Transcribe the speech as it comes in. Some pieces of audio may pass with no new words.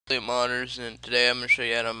Monitors, and today I'm gonna show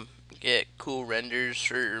you how to get cool renders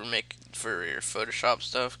for your Photoshop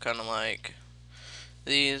stuff, kind of like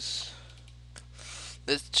these.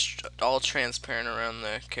 It's all transparent around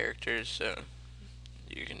the characters, so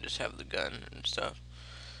you can just have the gun and stuff.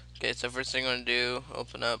 Okay, so first thing I'm gonna do,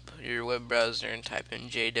 open up your web browser and type in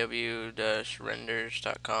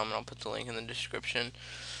jw-renders.com, and I'll put the link in the description.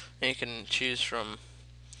 And you can choose from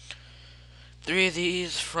three of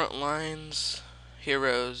these: Frontlines,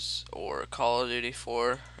 Heroes, or Call of Duty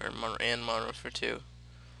 4, and Modern Warfare 2.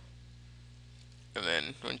 And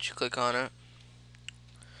then once you click on it,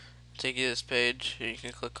 take you to this page. You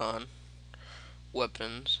can click on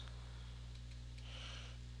Weapons,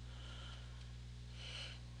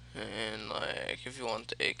 and like if you want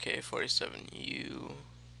the AK-47U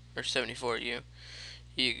or 74U,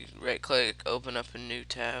 you right click, open up a new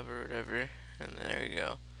tab or whatever, and there you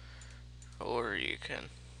go. Or you can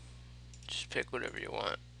just pick whatever you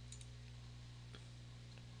want.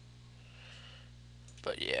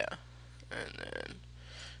 But yeah, and then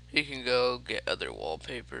you can go get other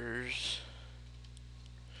wallpapers.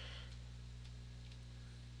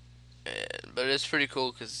 But it's pretty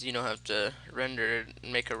cool because you don't have to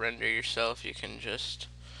make a render yourself.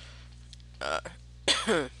 Uh,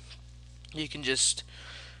 you can just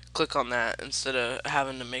click on that instead of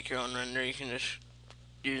having to make your own render. You can just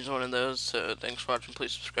use one of those. So thanks for watching.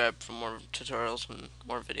 Please subscribe for more tutorials and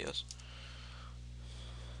more videos.